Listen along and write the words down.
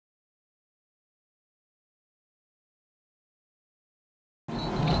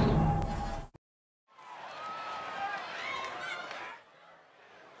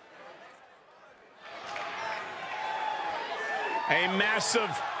A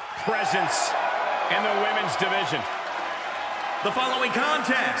massive presence in the women's division. The following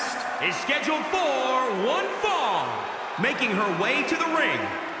contest is scheduled for one fall. Making her way to the ring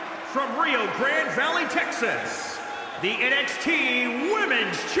from Rio Grande Valley, Texas, the NXT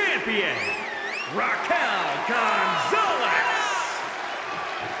Women's Champion, Raquel González.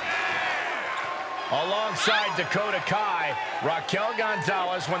 Alongside Dakota Kai, Raquel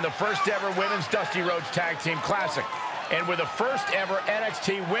González won the first ever Women's Dusty Rhodes Tag Team Classic and were the first ever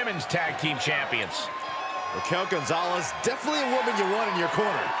NXT Women's Tag Team Champions. Raquel González, definitely a woman you want in your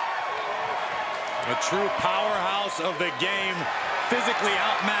corner. A true powerhouse of the game, physically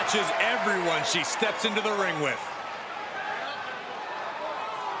outmatches everyone she steps into the ring with.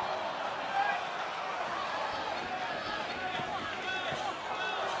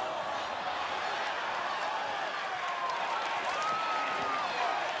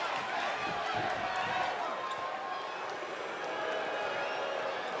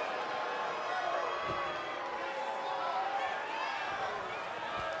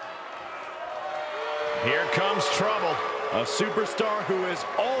 Here comes trouble. A superstar who is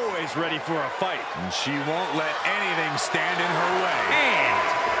always ready for a fight. And she won't let anything stand in her way. And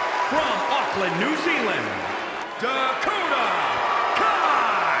from Auckland, New Zealand, Dakota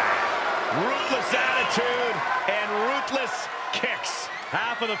Kai. Ruthless attitude and ruthless kicks.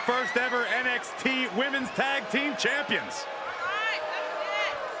 Half of the first ever NXT Women's Tag Team Champions.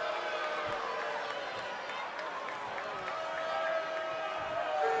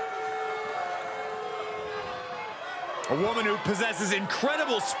 A woman who possesses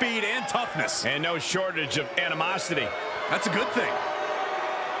incredible speed and toughness. And no shortage of animosity. That's a good thing.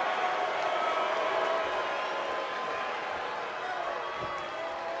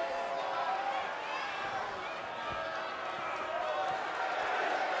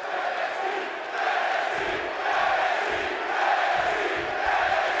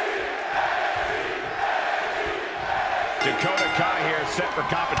 Dakota Kai here set for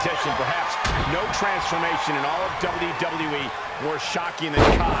competition. Perhaps no transformation in all of WWE more shocking than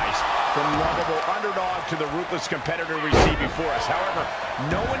Kai's. From lovable underdog to the ruthless competitor we see before us. However,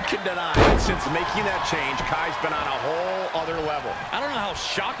 no one can deny that since making that change, Kai's been on a whole other level. I don't know how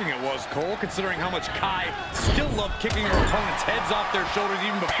shocking it was, Cole, considering how much Kai still loved kicking her opponent's heads off their shoulders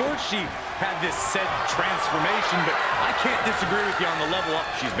even before she had this said transformation. But I can't disagree with you on the level up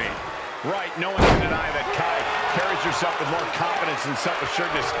she's made. Right, no one can deny that Kai carries herself with more confidence and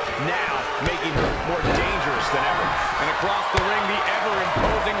self-assuredness now, making her more dangerous than ever. And across the ring, the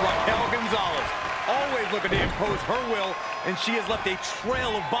ever-imposing Raquel González, always looking to impose her will, and she has left a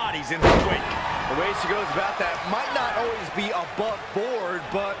trail of bodies in her wake. The way she goes about that might not always be above board,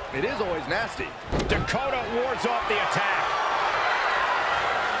 but it is always nasty. Dakota wards off the attack.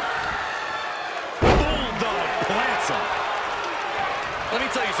 Bulldog plants him. Let me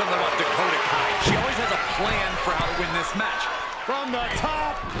tell you something about Dakota Kai. She always has a plan for how to win this match. From the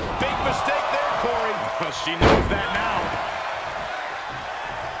top. Big mistake there, Corey. Well, she knows that now.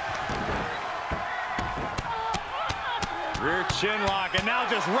 Rear chin lock, and now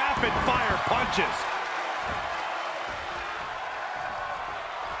just rapid fire punches.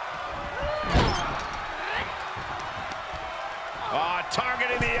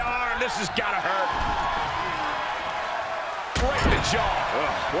 Targeting the arm. This has got to hurt. Right in the jaw. Oh,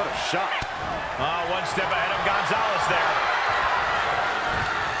 what a shot. One step ahead of González there.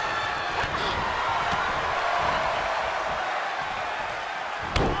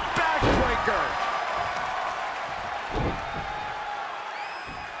 Backbreaker.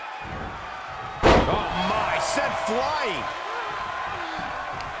 Oh, my. Sent flying.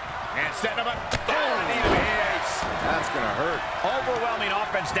 And setting him up. That's going to hurt. Overwhelming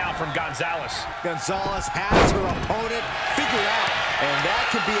offense now from González. González has her opponent figured out, and that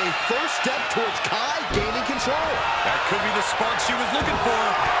could be a first step towards Kai gaining control. That could be the spark she was looking for.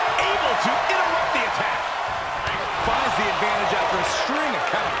 Able to interrupt the attack. Finds the advantage after a string of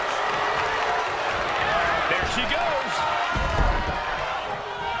counters. There she goes.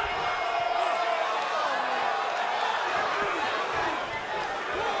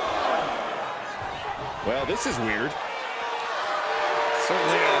 Well, this is weird.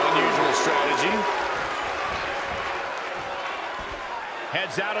 Certainly an unusual strategy.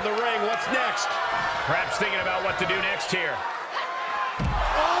 Heads out of the ring. What's next? Perhaps thinking about what to do next here.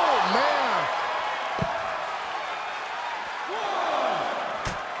 Oh, man.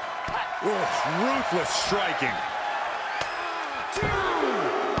 Oof, ruthless striking.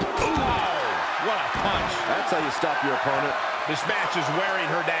 What a punch. That's how you stop your opponent. This match is wearing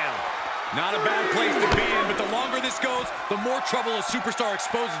her down. Not a bad place to be in, but the longer this goes, the more trouble a superstar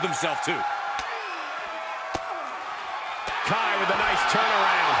exposes themselves to. Kai with a nice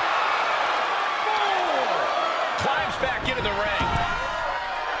turnaround. 4. Climbs back into the ring.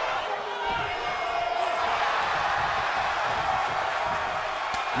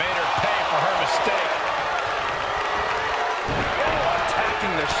 Made her pay for her mistake. Oh,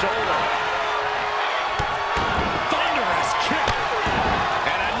 attacking the shoulder. Thunderous kick.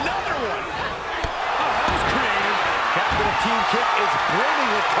 And another one. Oh, that was creative. Capital Team Kick is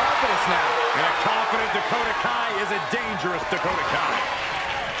brimming with confidence now. And a confident Dakota Kai is a dangerous Dakota Kai.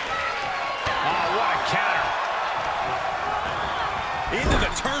 Oh, what a counter. Into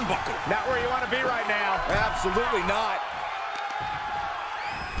the turnbuckle. Not where you want to be right now. Absolutely not.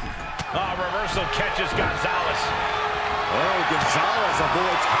 Oh, reversal catches González. Oh, González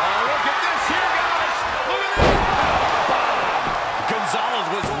avoids. Oh, look at this here, guys. Look at this. González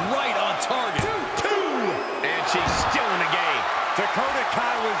was right on target. 2. And she's still in the game. Dakota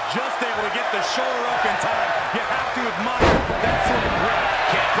Kai was just able to get the shoulder up in time. You have to admire that sort of grip.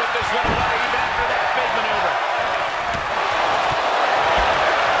 Can't put this one away even after that big maneuver.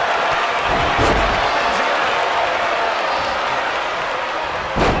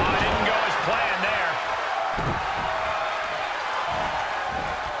 Oh, didn't go as planned there.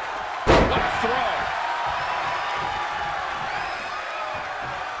 What a throw.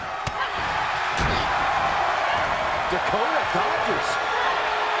 Dakota dodges.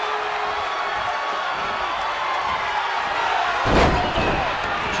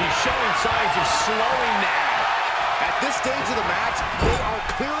 She's showing signs of slowing now. At this stage of the match, they are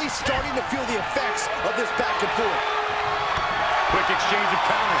clearly starting to feel the effects of this back and forth. Quick exchange of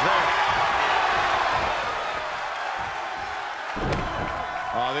counters there.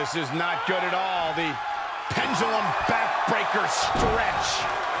 Oh, this is not good at all. The pendulum backbreaker stretch.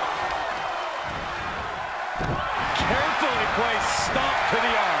 Carefully placed stomp to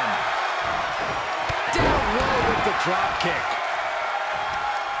the arm. Down low with the drop kick.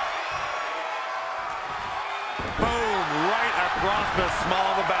 Boom, right across the small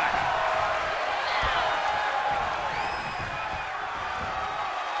of the back.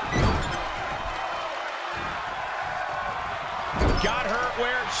 Got her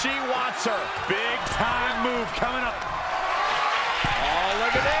where she wants her. Big time move coming up. Oh,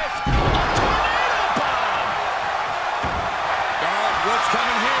 look at this. Tornado bomb. Oh, what's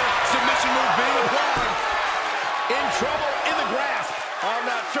coming here? Submission move being applied. In trouble, in the grasp. I'm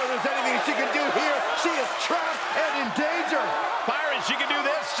not sure there's anything she can do here. She is trapped and in danger. Byron, she can do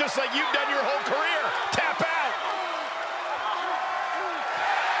this just like you've done your whole career. Tap out.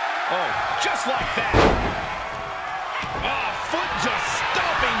 Oh, just like that. Oh, foot just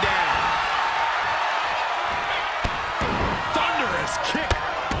stomping down. Thunderous kick.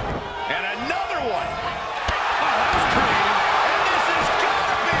 And another one. Oh, that was creative. And this is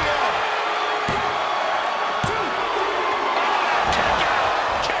gonna be it. 2. Oh,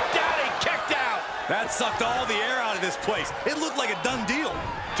 kicked out. He kicked out. That sucked all the air out of this place. It looked like a done deal.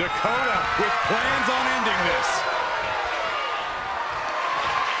 Dakota with plans on ending this.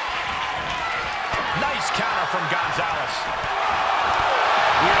 Nice counter from González.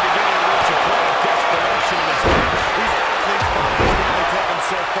 We are beginning to reach a point of desperation in this match. These athletes can only take them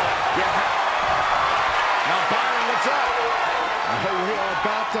so far. Yeah. Now, Byron, what's up? We are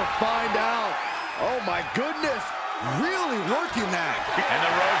about to find out. Oh, my goodness. Really working that. And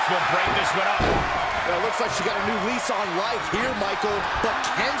the ropes will break this one up. Well, it looks like she got a new lease on life here, Michael. But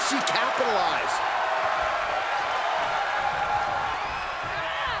can she capitalize?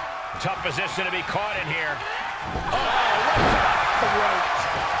 Tough position to be caught in here. Oh, right to the throat.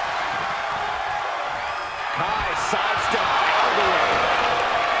 Kai sidestep out of the way.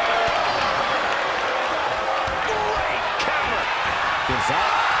 Great counter.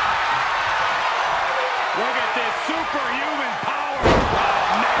 González. Look at this superhuman power. Oh,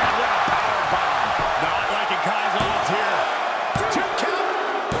 man, what a power bomb. Not liking Kai's odds here. 2 count.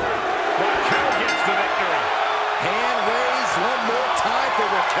 Raquel gets the victory. Hand raised one more time for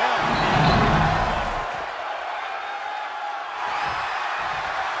Raquel.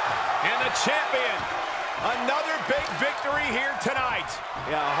 And the champion. Another big victory here tonight.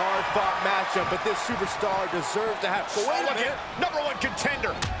 Yeah, a hard-fought matchup, but this superstar deserves to have... But wait a Look minute. at #1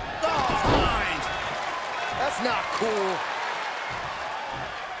 contender. Oh, Blind. that's not cool.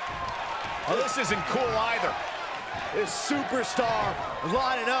 Oh, this isn't cool either. This superstar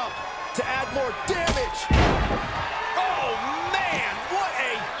lining up to add more damage. Oh, man, what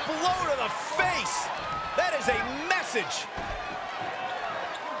a blow to the face. That is a message.